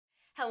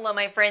Hello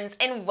my friends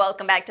and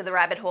welcome back to the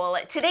rabbit hole.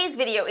 Today's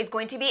video is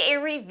going to be a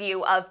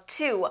review of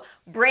two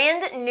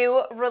brand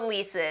new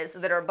releases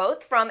that are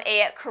both from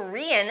a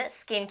Korean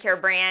skincare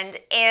brand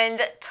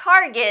and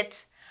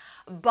target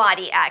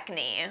body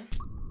acne.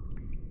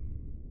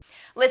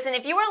 Listen,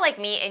 if you are like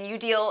me and you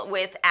deal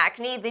with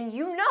acne, then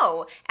you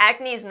know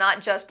acne is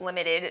not just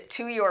limited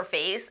to your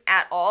face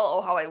at all.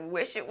 Oh, how I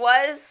wish it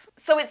was.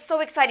 So it's so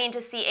exciting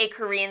to see a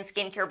Korean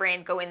skincare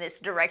brand go in this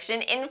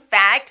direction. In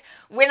fact,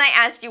 when I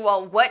asked you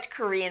all what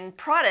Korean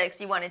products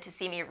you wanted to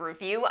see me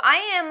review, I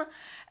am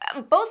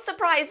both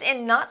surprised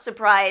and not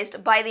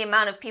surprised by the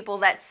amount of people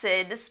that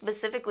said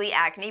specifically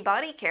acne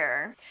body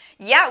care.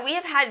 Yeah, we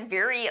have had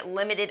very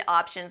limited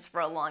options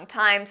for a long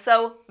time,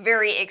 so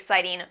very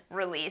exciting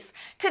release.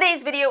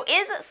 Today's video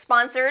is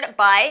sponsored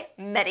by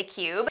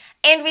Medicube,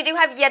 and we do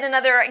have yet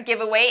another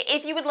giveaway.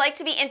 If you would like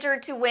to be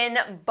entered to win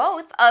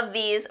both of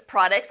these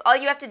products, all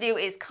you have to do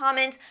is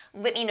comment,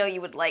 let me know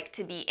you would like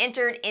to be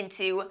entered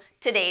into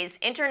today's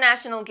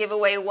international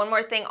giveaway. One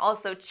more thing,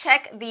 also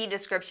check the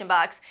description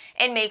box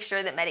and make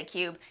sure that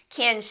Medicube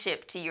can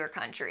ship to your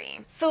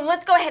country. So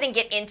let's go ahead and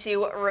get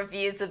into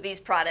reviews of these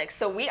products.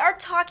 So we are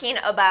talking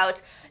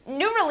about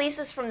new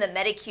releases from the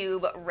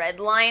Medicube Red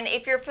line.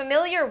 If you're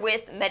familiar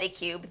with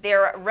Medicube,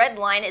 their Red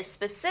line is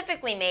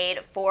specifically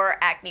made for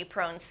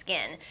acne-prone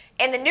skin.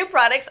 And the new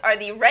products are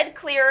the Red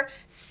Clear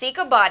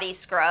Cica Body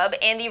Scrub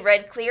and the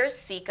Red Clear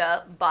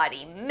Cica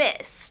Body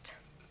Mist.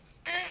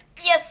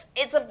 Yes,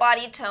 it's a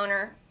body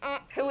toner.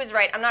 Who was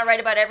right? I'm not right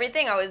about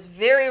everything. I was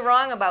very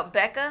wrong about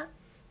Becca,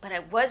 but I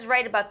was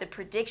right about the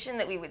prediction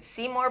that we would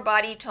see more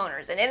body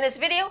toners. And in this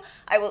video,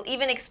 I will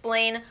even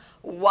explain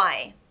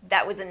why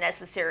that was a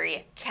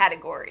necessary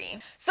category.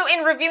 So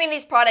in reviewing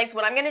these products,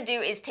 what I'm going to do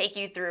is take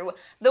you through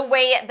the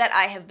way that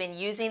I have been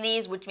using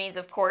these, which means,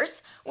 of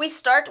course, we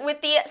start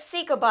with the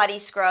Cica Body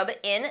Scrub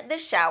in the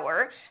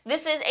shower.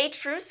 This is a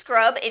true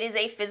scrub. It is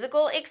a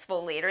physical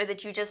exfoliator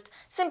that you just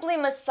simply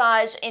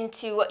massage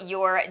into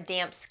your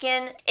damp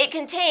skin. It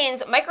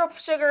contains micro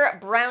sugar,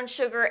 brown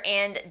sugar,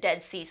 and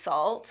Dead Sea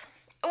salt,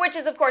 which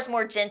is of course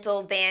more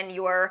gentle than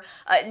your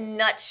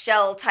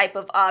nutshell type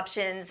of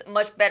options,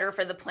 much better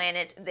for the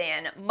planet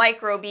than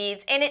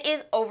microbeads, and it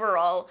is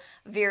overall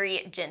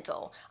very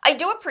gentle. I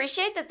do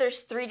appreciate that there's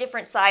 3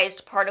 different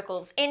sized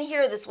particles in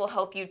here. This will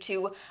help you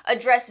to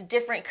address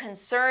different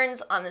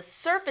concerns on the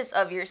surface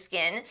of your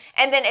skin.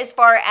 And then as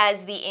far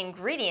as the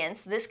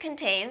ingredients, this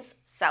contains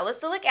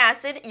salicylic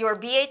acid, your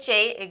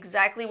BHA,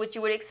 exactly what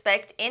you would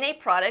expect in a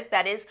product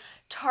that is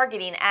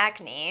targeting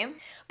acne,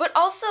 but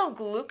also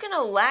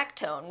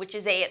gluconolactone, which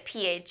is a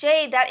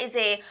PHA that is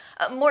a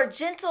more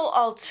gentle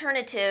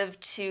alternative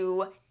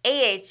to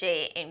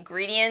AHA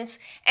ingredients.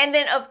 And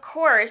then of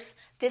course,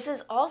 this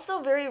is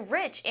also very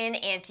rich in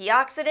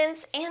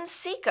antioxidants and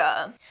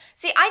Cica.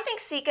 See, I think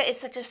Cica is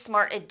such a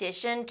smart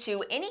addition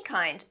to any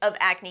kind of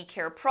acne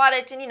care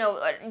product,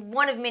 and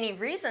one of many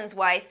reasons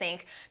why I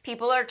think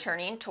people are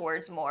turning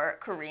towards more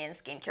Korean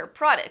skincare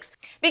products.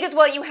 Because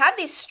while you have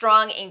these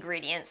strong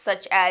ingredients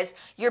such as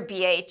your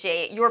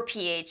BHA, your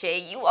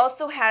PHA, you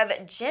also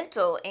have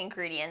gentle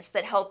ingredients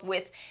that help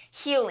with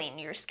healing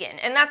your skin.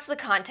 And that's the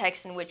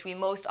context in which we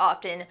most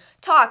often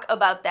talk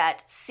about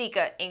that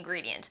Cica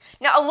ingredient.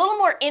 Now, a little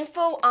more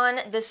info on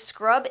the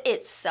scrub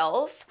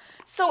itself.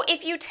 So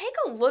if you take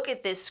a look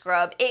at this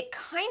scrub, it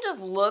kind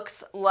of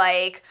looks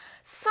like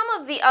some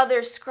of the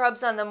other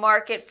scrubs on the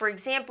market. For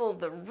example,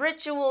 the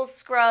Ritual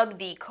scrub,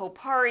 the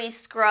Kopari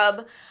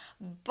scrub.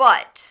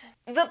 But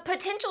the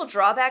potential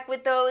drawback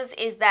with those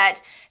is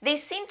that they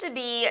seem to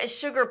be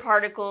sugar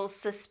particles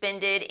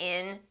suspended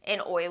in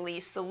an oily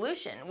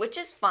solution, which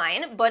is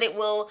fine, but it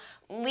will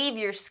leave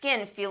your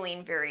skin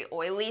feeling very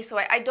oily, so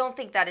I don't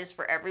think that is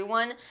for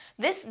everyone.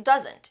 This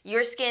doesn't.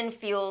 Your skin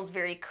feels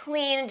very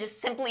clean, just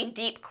simply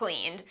deep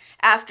cleaned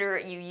after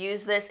you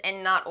use this,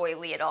 and not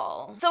oily at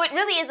all. So it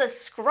really is a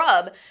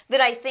scrub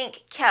that I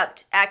think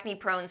kept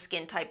acne-prone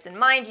skin types in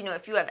mind.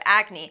 If you have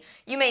acne,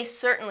 you may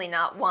certainly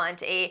not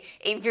want a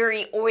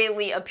very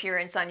oily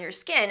appearance on your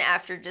skin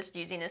after just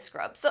using a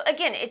scrub. So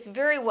again, it's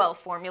very well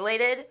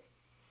formulated.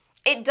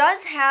 It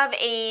does have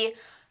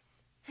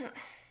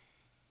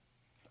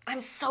I'm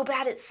so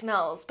bad at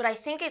smells, but I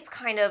think it's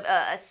kind of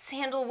a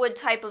sandalwood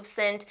type of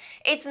scent.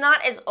 It's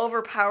not as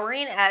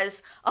overpowering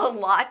as a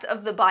lot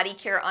of the body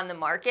care on the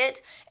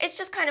market. It's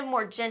just kind of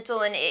more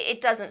gentle, and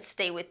it doesn't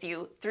stay with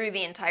you through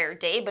the entire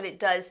day, but it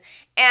does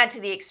add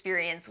to the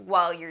experience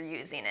while you're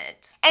using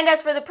it. And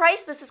as for the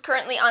price, this is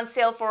currently on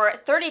sale for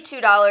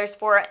 $32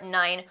 for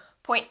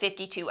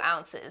 9.52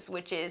 ounces,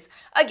 which is,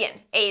 again,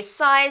 a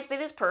size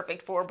that is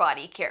perfect for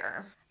body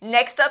care.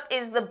 Next up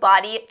is the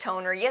body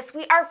toner. Yes,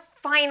 we are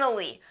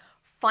finally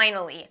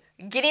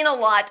getting a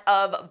lot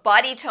of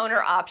body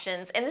toner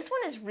options, and this one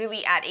is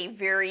really at a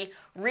very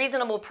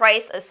reasonable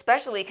price,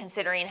 especially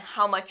considering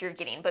how much you're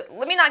getting. But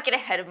let me not get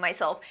ahead of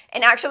myself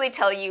and actually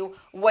tell you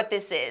what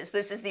this is.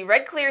 This is the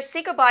Red Clear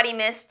Cica Body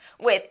Mist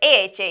with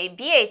AHA,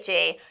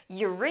 BHA,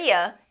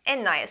 urea,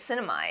 and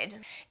niacinamide.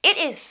 It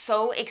is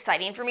so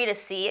exciting for me to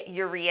see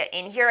urea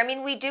in here. I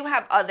mean, we do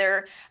have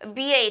other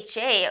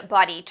BHA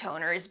body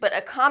toners, but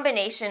a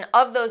combination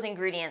of those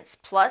ingredients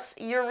plus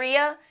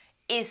urea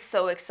is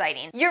so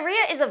exciting.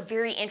 Urea is a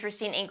very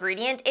interesting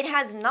ingredient. It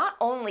has not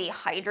only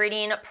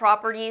hydrating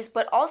properties,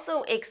 but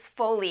also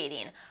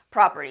exfoliating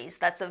properties.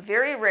 That's a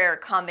very rare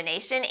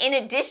combination, in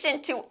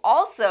addition to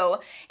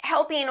also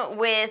helping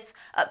with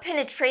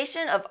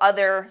penetration of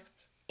other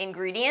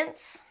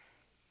ingredients.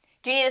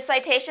 Do you need a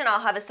citation?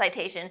 I'll have a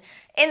citation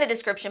in the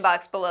description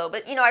box below.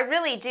 But you know, I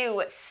really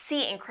do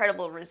see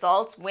incredible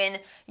results when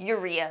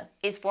urea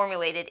is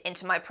formulated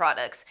into my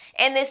products.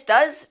 And this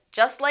does,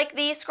 just like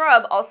the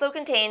scrub, also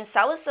contain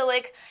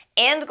salicylic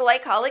and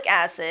glycolic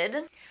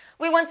acid.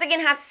 We once again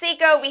have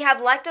Cica, we have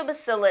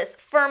lactobacillus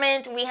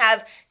ferment, we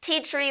have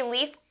tea tree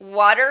leaf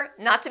water,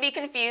 not to be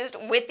confused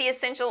with the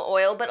essential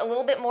oil, but a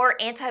little bit more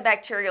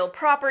antibacterial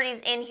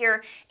properties in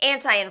here,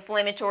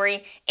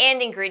 anti-inflammatory,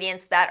 and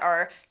ingredients that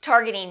are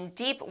targeting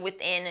deep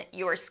within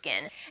your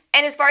skin.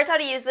 And as far as how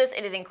to use this,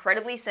 it is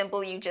incredibly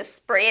simple. You just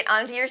spray it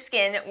onto your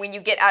skin when you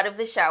get out of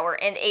the shower.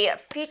 And a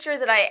feature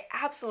that I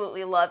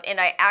absolutely love, and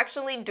I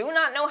actually do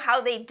not know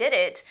how they did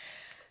it,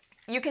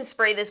 you can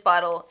spray this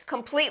bottle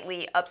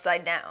completely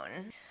upside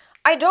down.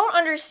 I don't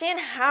understand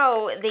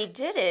how they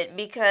did it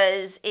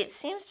because it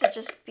seems to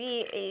just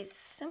be a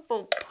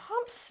simple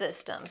pump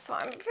system, so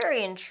I'm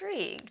very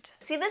intrigued.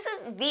 See, this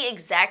is the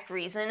exact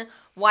reason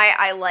why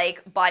I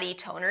like body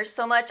toners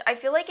so much. I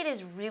feel like it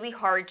is really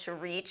hard to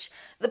reach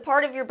the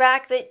part of your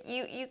back that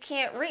you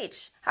can't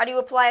reach. How do you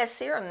apply a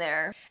serum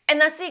there?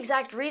 And that's the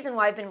exact reason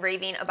why I've been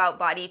raving about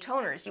body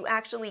toners. You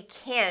actually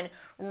can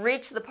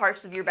reach the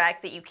parts of your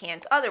back that you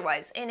can't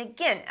otherwise. And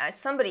again, as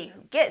somebody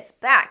who gets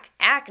back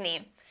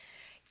acne,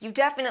 you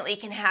definitely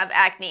can have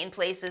acne in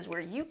places where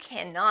you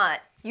cannot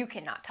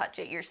touch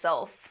it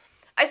yourself.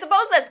 I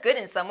suppose that's good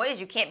in some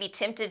ways. You can't be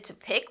tempted to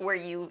pick where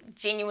you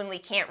genuinely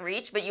can't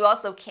reach, but you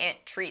also can't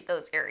treat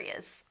those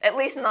areas, at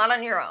least not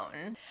on your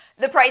own.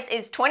 The price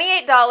is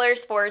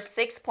 $28 for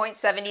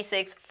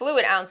 6.76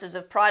 fluid ounces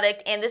of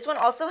product, and this one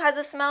also has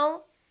a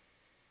smell.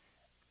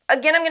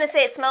 Again, I'm going to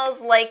say it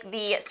smells like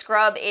the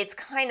scrub. It's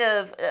kind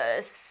of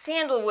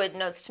sandalwood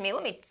notes to me.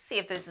 Let me see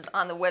if this is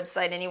on the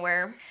website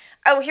anywhere.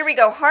 Oh, here we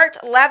go. Heart,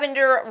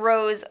 lavender,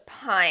 rose,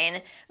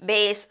 pine,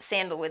 base,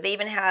 sandalwood. They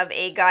even have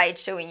a guide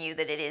showing you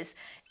that it is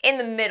in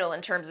the middle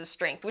in terms of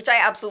strength, which I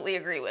absolutely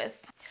agree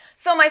with.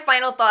 So my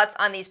final thoughts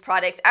on these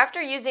products,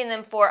 after using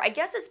them for, I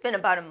guess it's been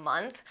about a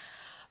month.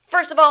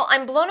 First of all,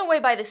 I'm blown away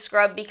by the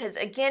scrub because,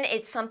 again,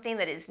 it's something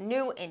that is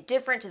new and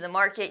different to the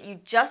market. You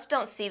just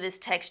don't see this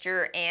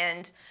texture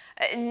and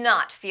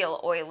not feel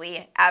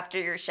oily after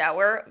your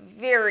shower.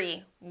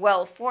 Very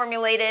well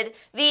formulated.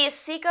 The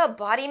Cica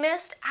body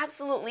mist,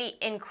 absolutely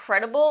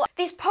incredible.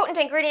 These potent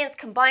ingredients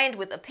combined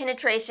with a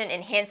penetration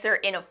enhancer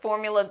in a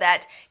formula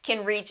that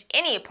can reach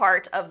any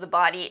part of the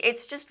body.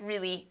 It's just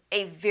really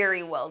a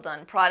very well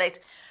done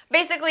product.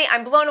 Basically,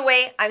 I'm blown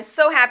away. I'm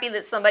so happy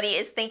that somebody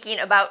is thinking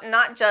about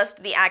not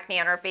just the acne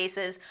on our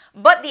faces,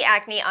 but the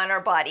acne on our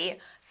body.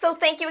 So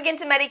thank you again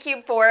to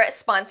Medicube for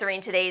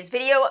sponsoring today's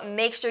video.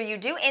 Make sure you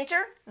do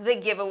enter the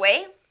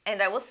giveaway,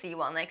 and I will see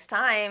you all next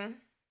time.